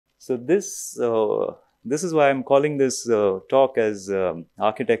So this is why I'm calling this talk as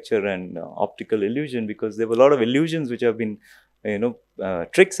architecture and optical illusion, because there were a lot of illusions which have been,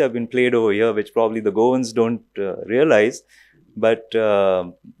 tricks have been played over here, which probably the Goans don't realize. But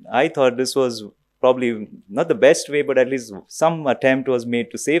I thought this was probably not the best way, but at least some attempt was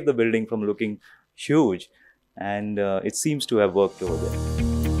made to save the building from looking huge, and it seems to have worked over there.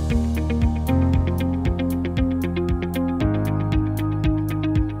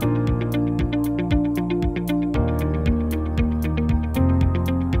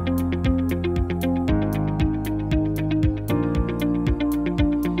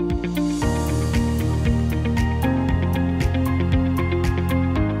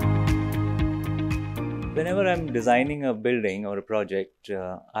 Whenever I'm designing a building or a project,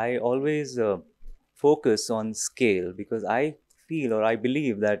 I always focus on scale, because I feel or I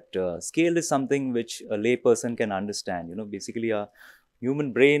believe that scale is something which a layperson can understand. Basically, a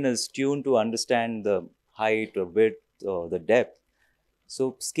human brain is tuned to understand the height or width or the depth.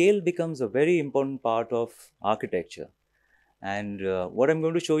 So, scale becomes a very important part of architecture. And what I'm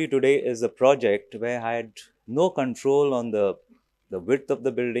going to show you today is a project where I had no control on the width of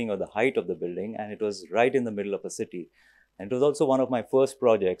the building or the height of the building, and it was right in the middle of a city. And it was also one of my first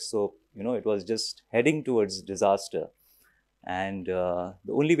projects, so it was just heading towards disaster. And the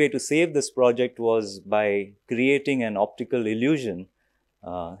only way to save this project was by creating an optical illusion,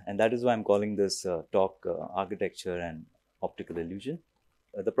 and that is why I'm calling this talk architecture and optical illusion.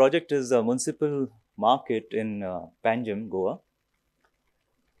 The project is a municipal market in Panjim, Goa.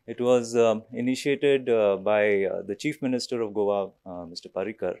 It was initiated by the Chief Minister of Goa, Mr.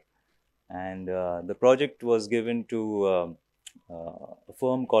 Parrikar, and the project was given to a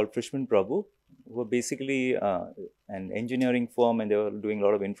firm called Frishman Prabhu, who were basically an engineering firm, and they were doing a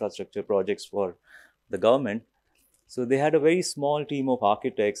lot of infrastructure projects for the government. So they had a very small team of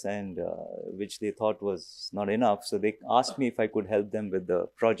architects, and which they thought was not enough. So they asked me if I could help them with the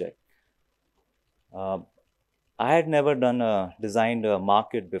project. I had never designed a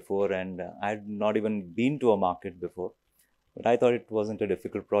market before, and I had not even been to a market before. But I thought it wasn't a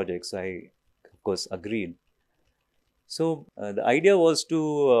difficult project, so I, of course, agreed. So the idea was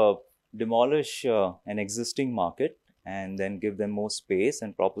to demolish an existing market and then give them more space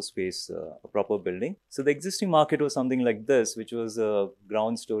and proper space, a proper building. So the existing market was something like this, which was a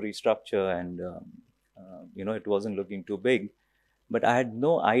ground story structure, and it wasn't looking too big. But I had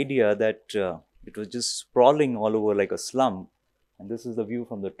no idea that it was just sprawling all over like a slum. And this is the view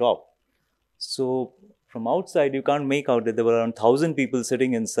from the top. So from outside, you can't make out that there were around 1,000 people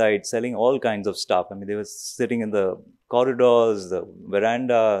sitting inside selling all kinds of stuff. I mean, they were sitting in the corridors, the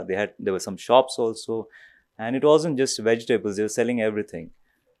veranda. There were some shops also, and it wasn't just vegetables. They were selling everything.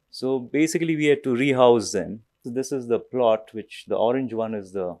 So basically, we had to rehouse them. So this is the plot, which the orange one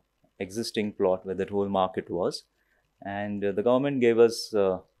is the existing plot where that whole market was, and the government gave us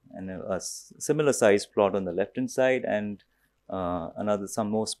a similar size plot on the left hand side, and some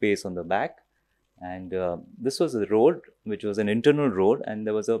more space on the back. And this was a road, which was an internal road, and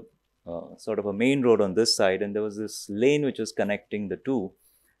there was a sort of a main road on this side, and there was this lane which was connecting the two,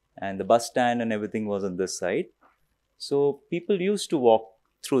 and the bus stand and everything was on this side. So people used to walk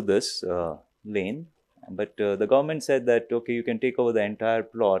through this lane, but the government said that, okay, you can take over the entire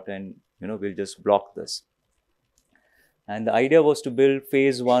plot, and we'll just block this. And the idea was to build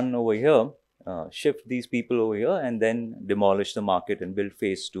phase one over here, shift these people over here, and then demolish the market and build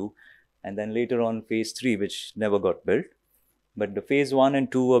phase two. And then later on phase three, which never got built. But the phase one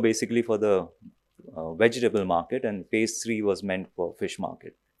and two were basically for the vegetable market, and phase three was meant for fish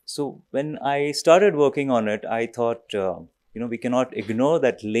market. So when I started working on it, I thought, we cannot ignore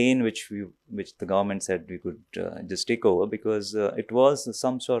that lane which the government said we could just take over, because it was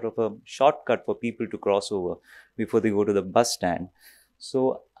some sort of a shortcut for people to cross over before they go to the bus stand.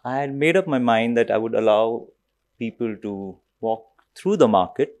 So I had made up my mind that I would allow people to walk through the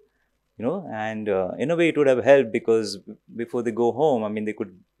market, and in a way it would have helped, because before they go home, I mean, they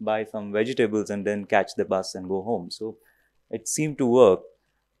could buy some vegetables and then catch the bus and go home. So it seemed to work.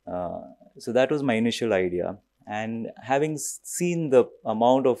 So that was my initial idea. And having seen the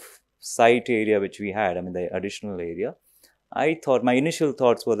amount of site area which we had, I mean, the additional area, I thought, my initial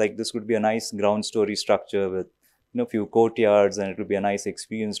thoughts were like, this would be a nice ground story structure with a few courtyards, and it would be a nice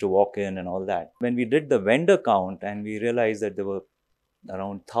experience to walk in and all that. When we did the vendor count, and we realized that there were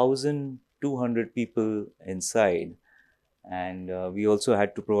around 1,200 people inside, and we also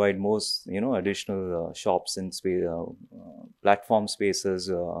had to provide most additional shops and platform spaces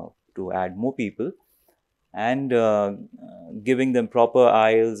to add more people, and giving them proper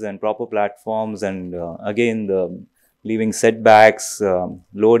aisles and proper platforms, and again the leaving setbacks,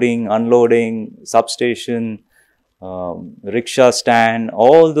 loading, unloading, substation, rickshaw stand,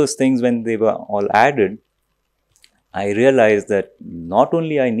 all those things when they were all added, I realized that not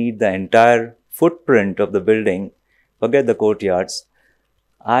only I need the entire footprint of the building, forget the courtyards,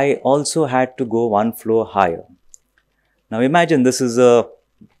 I also had to go one floor higher. Now imagine this is a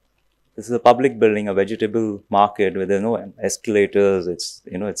public building, a vegetable market where there are no escalators. It's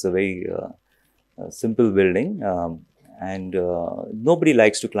a very simple building, and nobody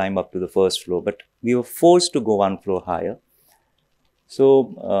likes to climb up to the first floor. But we were forced to go one floor higher.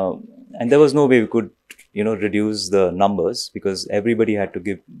 So, and there was no way we could, reduce the numbers because everybody had to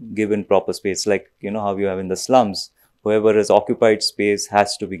give in proper space. Like, how you have in the slums, whoever has occupied space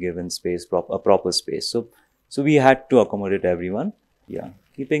has to be given space, a proper space. So we had to accommodate everyone. Yeah,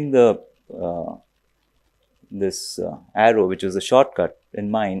 keeping the this arrow, which is a shortcut in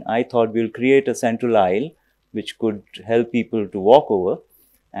mind, I thought we'll create a central aisle which could help people to walk over.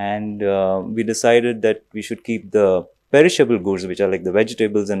 And we decided that we should keep the perishable goods, which are like the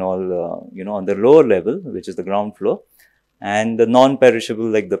vegetables and all, on the lower level, which is the ground floor. And the non-perishable,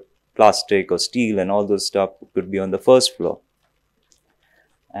 like the plastic or steel and all those stuff, could be on the first floor.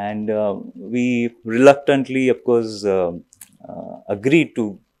 And we reluctantly, of course, agreed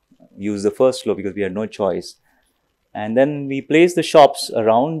to use the first floor because we had no choice. And then we placed the shops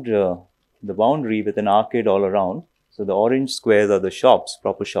around the boundary with an arcade all around. So the orange squares are the shops,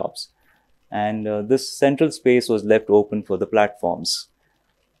 proper shops. And this central space was left open for the platforms.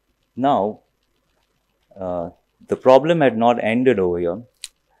 Now, the problem had not ended over here.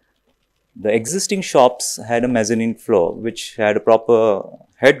 The existing shops had a mezzanine floor, which had a proper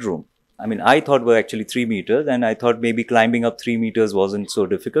headroom. I mean, I thought were actually 3 meters, and I thought maybe climbing up 3 meters wasn't so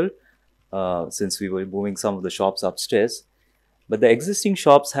difficult since we were moving some of the shops upstairs. But the existing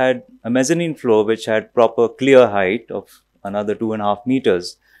shops had a mezzanine floor which had proper clear height of another 2.5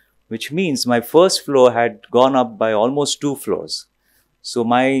 meters, which means my first floor had gone up by almost 2 floors. So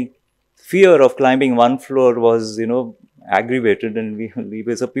my fear of climbing one floor was, aggravated, and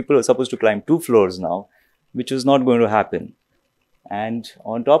people were supposed to climb 2 floors now, which was not going to happen. And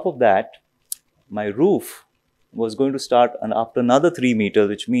on top of that, my roof was going to start after another 3 meters,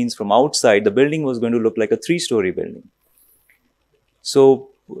 which means from outside, the building was going to look like a 3-story building. So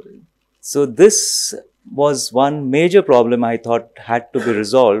this was one major problem I thought had to be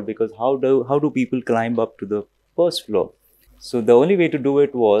resolved, because how do people climb up to the first floor? So the only way to do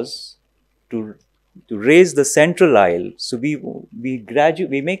it was to raise the central aisle. So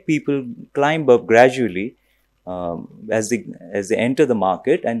we make people climb up gradually as they enter the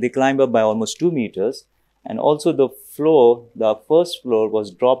market, and they climb up by almost 2 meters. And also the first floor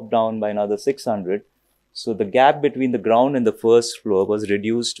was dropped down by another 600. So the gap between the ground and the first floor was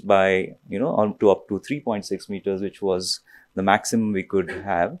reduced by, up to 3.6 meters, which was the maximum we could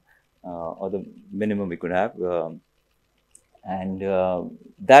have, or the minimum we could have. And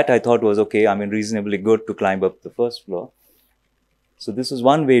that I thought was okay. I mean, reasonably good to climb up the first floor. So this is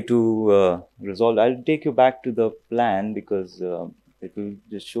one way to resolve. I'll take you back to the plan because it will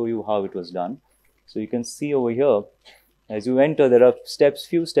just show you how it was done. So you can see over here, as you enter, there are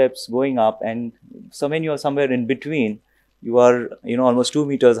few steps going up, and when you are somewhere in between, you are, almost 2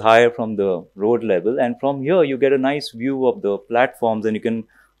 meters higher from the road level. And from here, you get a nice view of the platforms, and you can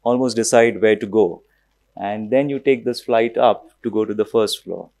almost decide where to go. And then you take this flight up to go to the first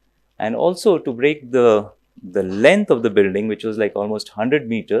floor. And also to break the length of the building, which was like almost 100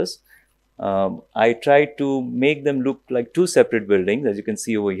 meters, I tried to make them look like 2 separate buildings, as you can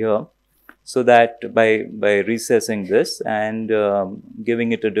see over here. So that by recessing this and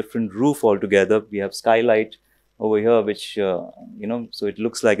giving it a different roof altogether, we have skylight over here, which, so it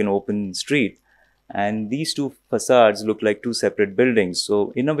looks like an open street. And these 2 facades look like 2 separate buildings.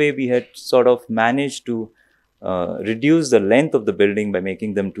 So in a way, we had sort of managed to reduce the length of the building by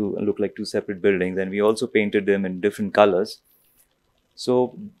making them look like 2 separate buildings. And we also painted them in different colors.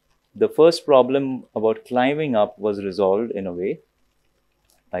 So the first problem about climbing up was resolved in a way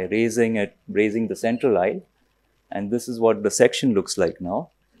by raising the central aisle. And this is what the section looks like now,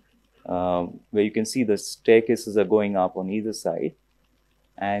 where you can see the staircases are going up on either side.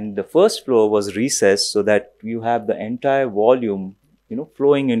 And the first floor was recessed so that you have the entire volume,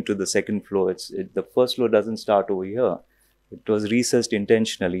 flowing into the second floor. The first floor doesn't start over here. It was recessed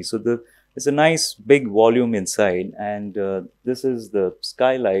intentionally. So it's a nice big volume inside. And this is the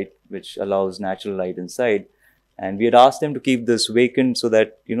skylight, which allows natural light inside. And we had asked them to keep this vacant so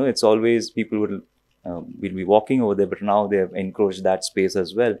that, it's always people will be walking over there. But now they have encroached that space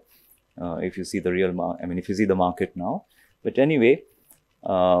as well. If you see the if you see the market now. But anyway,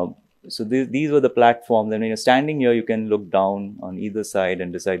 So these were the platforms, and when you're standing here, you can look down on either side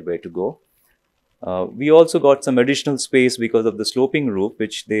and decide where to go. We also got some additional space because of the sloping roof,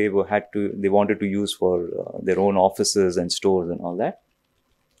 which they wanted to use for their own offices and stores and all that.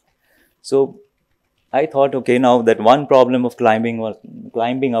 So I thought, okay, now that one problem of climbing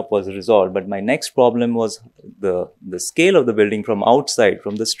up was resolved, but my next problem was the scale of the building from outside,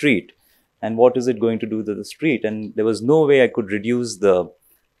 from the street, and what is it going to do to the street? And there was no way I could reduce the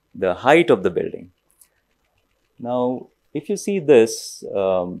height of the building. Now, if you see this,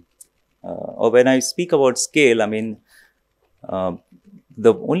 or when I speak about scale, I mean, uh,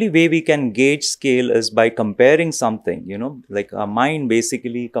 the only way we can gauge scale is by comparing something, like our mind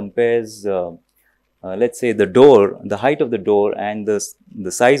basically compares, let's say the height of the door and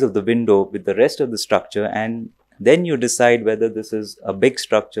the size of the window with the rest of the structure. And then you decide whether this is a big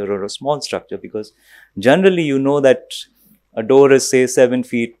structure or a small structure, because generally you know that a door is say 7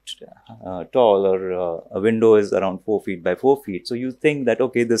 feet tall, or a window is around 4 feet by 4 feet. So you think that,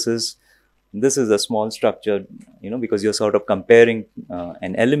 okay, this is a small structure, because you're sort of comparing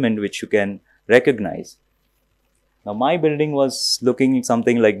an element which you can recognize. Now, my building was looking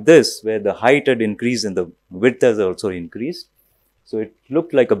something like this, where the height had increased and the width has also increased. So it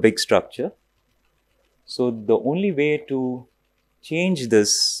looked like a big structure. So the only way to change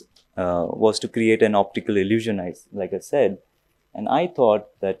this was to create an optical illusion, like I said. And I thought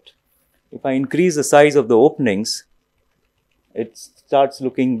that if I increase the size of the openings, it starts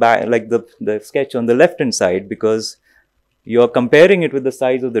looking back like the sketch on the left hand side, because you're comparing it with the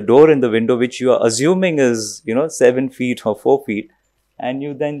size of the door and the window, which you are assuming is 7 feet or 4 feet, and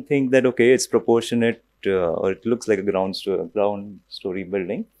you then think that, okay, it's proportionate, or it looks like a ground story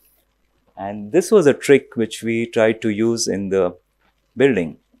building. And this was a trick which we tried to use in the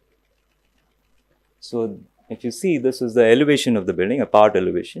building. So if you see, this is the elevation of the building, a part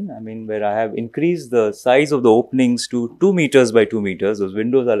elevation. I mean, where I have increased the size of the openings to 2 meters by 2 meters. Those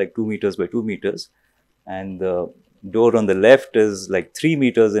windows are like 2 meters by 2 meters. And the door on the left is like 3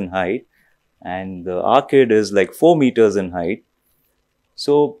 meters in height. And the arcade is like 4 meters in height.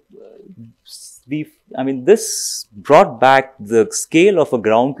 So this brought back the scale of a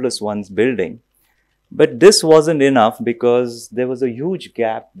ground plus one's building. But this wasn't enough, because there was a huge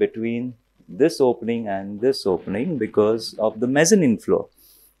gap between this opening and this opening because of the mezzanine floor.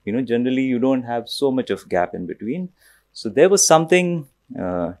 Generally you don't have so much of gap in between. So there was something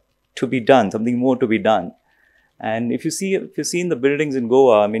to be done, something more to be done. And if you see in the buildings in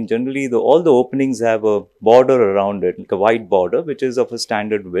Goa, I mean, generally all the openings have a border around it, like a white border, which is of a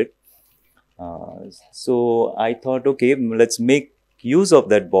standard width. So I thought, okay, let's make use of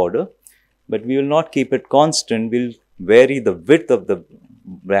that border, but we will not keep it constant. We'll vary the width of the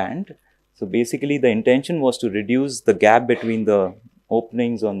band. So basically the intention was to reduce the gap between the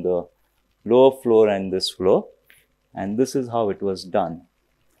openings on the lower floor and this floor. And this is how it was done.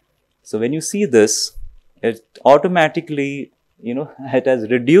 So when you see this, it automatically, it has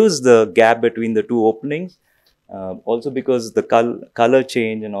reduced the gap between the two openings, also because the color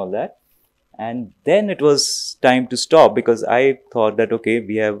change and all that. And then it was time to stop, because I thought that, okay,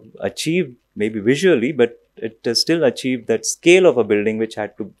 we have achieved maybe visually, but it has still achieved that scale of a building which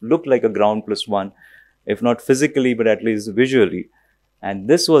had to look like a ground plus one, if not physically, but at least visually. And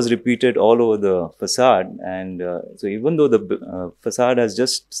this was repeated all over the facade. And so even though the facade has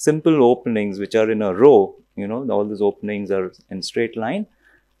just simple openings which are in a row, all those openings are in straight line.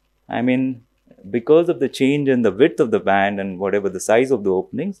 I mean, because of the change in the width of the band and whatever the size of the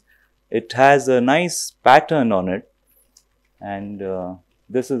openings, it has a nice pattern on it. And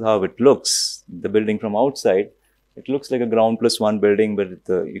this is how it looks, the building from outside. It looks like a ground plus one building, but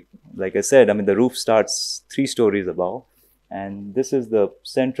like I said, I mean, the roof starts 3 stories above. And this is the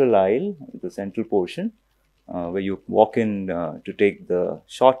central aisle, the central portion, where you walk in to take the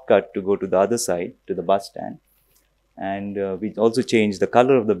shortcut to go to the other side, to the bus stand. And we also changed the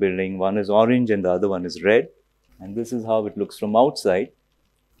color of the building. One is orange and the other one is red. And this is how it looks from outside.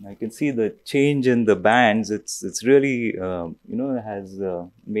 I can see the change in the bands. It's really, has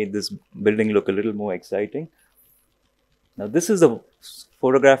made this building look a little more exciting. Now, this is a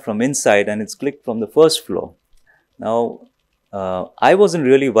photograph from inside, and it's clicked from the first floor. Now, I wasn't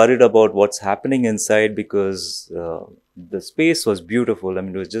really worried about what's happening inside, because the space was beautiful. I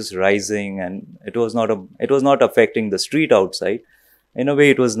mean, it was just rising, and it was not affecting the street outside. In a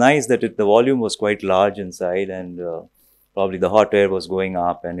way, it was nice that the volume was quite large inside, and probably the hot air was going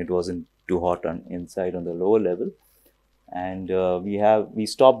up, and it wasn't too hot inside on the lower level. And we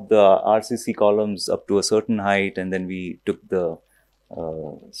stopped the RCC columns up to a certain height, and then we took the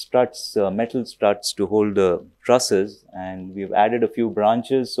struts, metal struts to hold the trusses, and we've added a few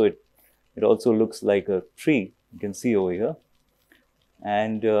branches, so It also looks like a tree. You can see over here.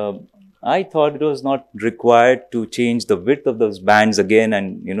 And I thought it was not required to change the width of those bands again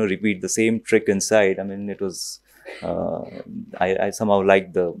and repeat the same trick inside. I mean, it was uh, I somehow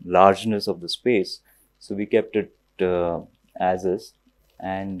liked the largeness of the space, so we kept it as is.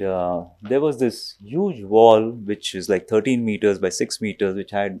 And there was this huge wall which is like 13 meters by 6 meters,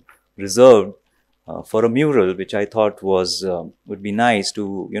 which I had reserved for a mural, which I thought was would be nice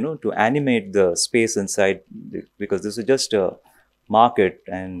to to animate the space inside, because this is just a market,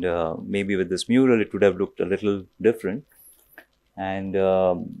 and maybe with this mural it would have looked a little different. And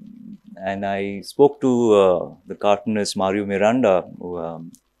I spoke to the cartoonist Mario Miranda,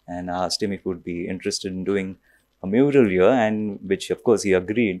 and asked him if he would be interested in doing a mural here, and which of course he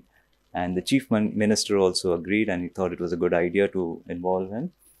agreed. And the chief minister also agreed, and he thought it was a good idea to involve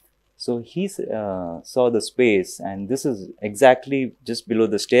him. So he saw the space, and this is exactly just below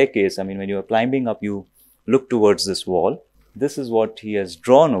the staircase. I mean, when you are climbing up, you look towards this wall. This is what he has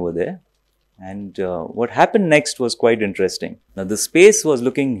drawn over there. And what happened next was quite interesting. Now, the space was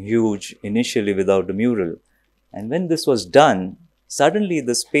looking huge initially without the mural. And when this was done, suddenly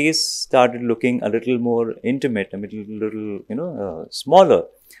the space started looking a little more intimate, a little smaller.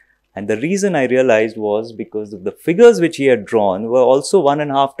 And the reason I realized was because of the figures which he had drawn were also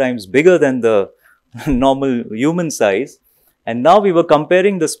 1.5 times bigger than the normal human size. And now we were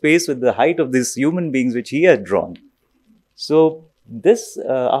comparing the space with the height of these human beings which he had drawn. So this,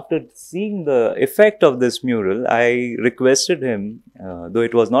 after seeing the effect of this mural, I requested him, though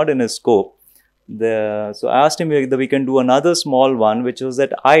it was not in his scope, so I asked him whether we can do another small one, which was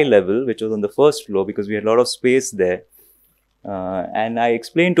at eye level, which was on the first floor, because we had a lot of space there. And I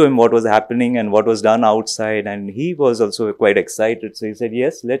explained to him what was happening and what was done outside, and he was also quite excited. So he said,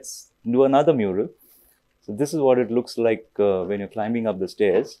 yes, let's do another mural. So this is what it looks like when you're climbing up the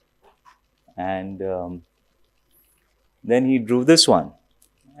stairs. And then he drew this one.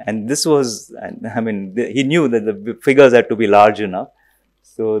 And this was, I mean, he knew that the figures had to be large enough.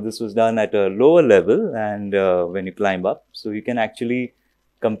 So this was done at a lower level, and when you climb up, so you can actually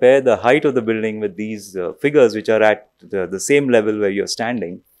compare the height of the building with these figures which are at the same level where you're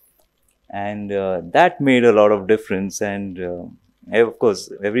standing. And that made a lot of difference. And of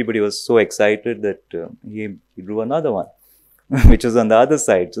course, everybody was so excited that he drew another one, which was on the other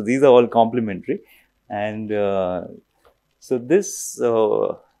side. So these are all complementary. And so this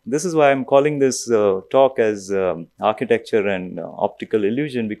is why I'm calling this talk as architecture and optical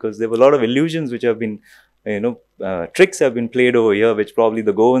illusion, because there were a lot of illusions which have been, tricks have been played over here, which probably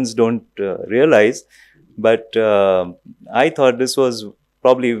the Goans don't realize. But I thought this was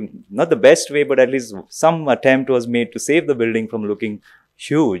probably not the best way, but at least some attempt was made to save the building from looking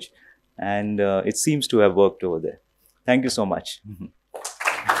huge. And it seems to have worked over there. Thank you so much.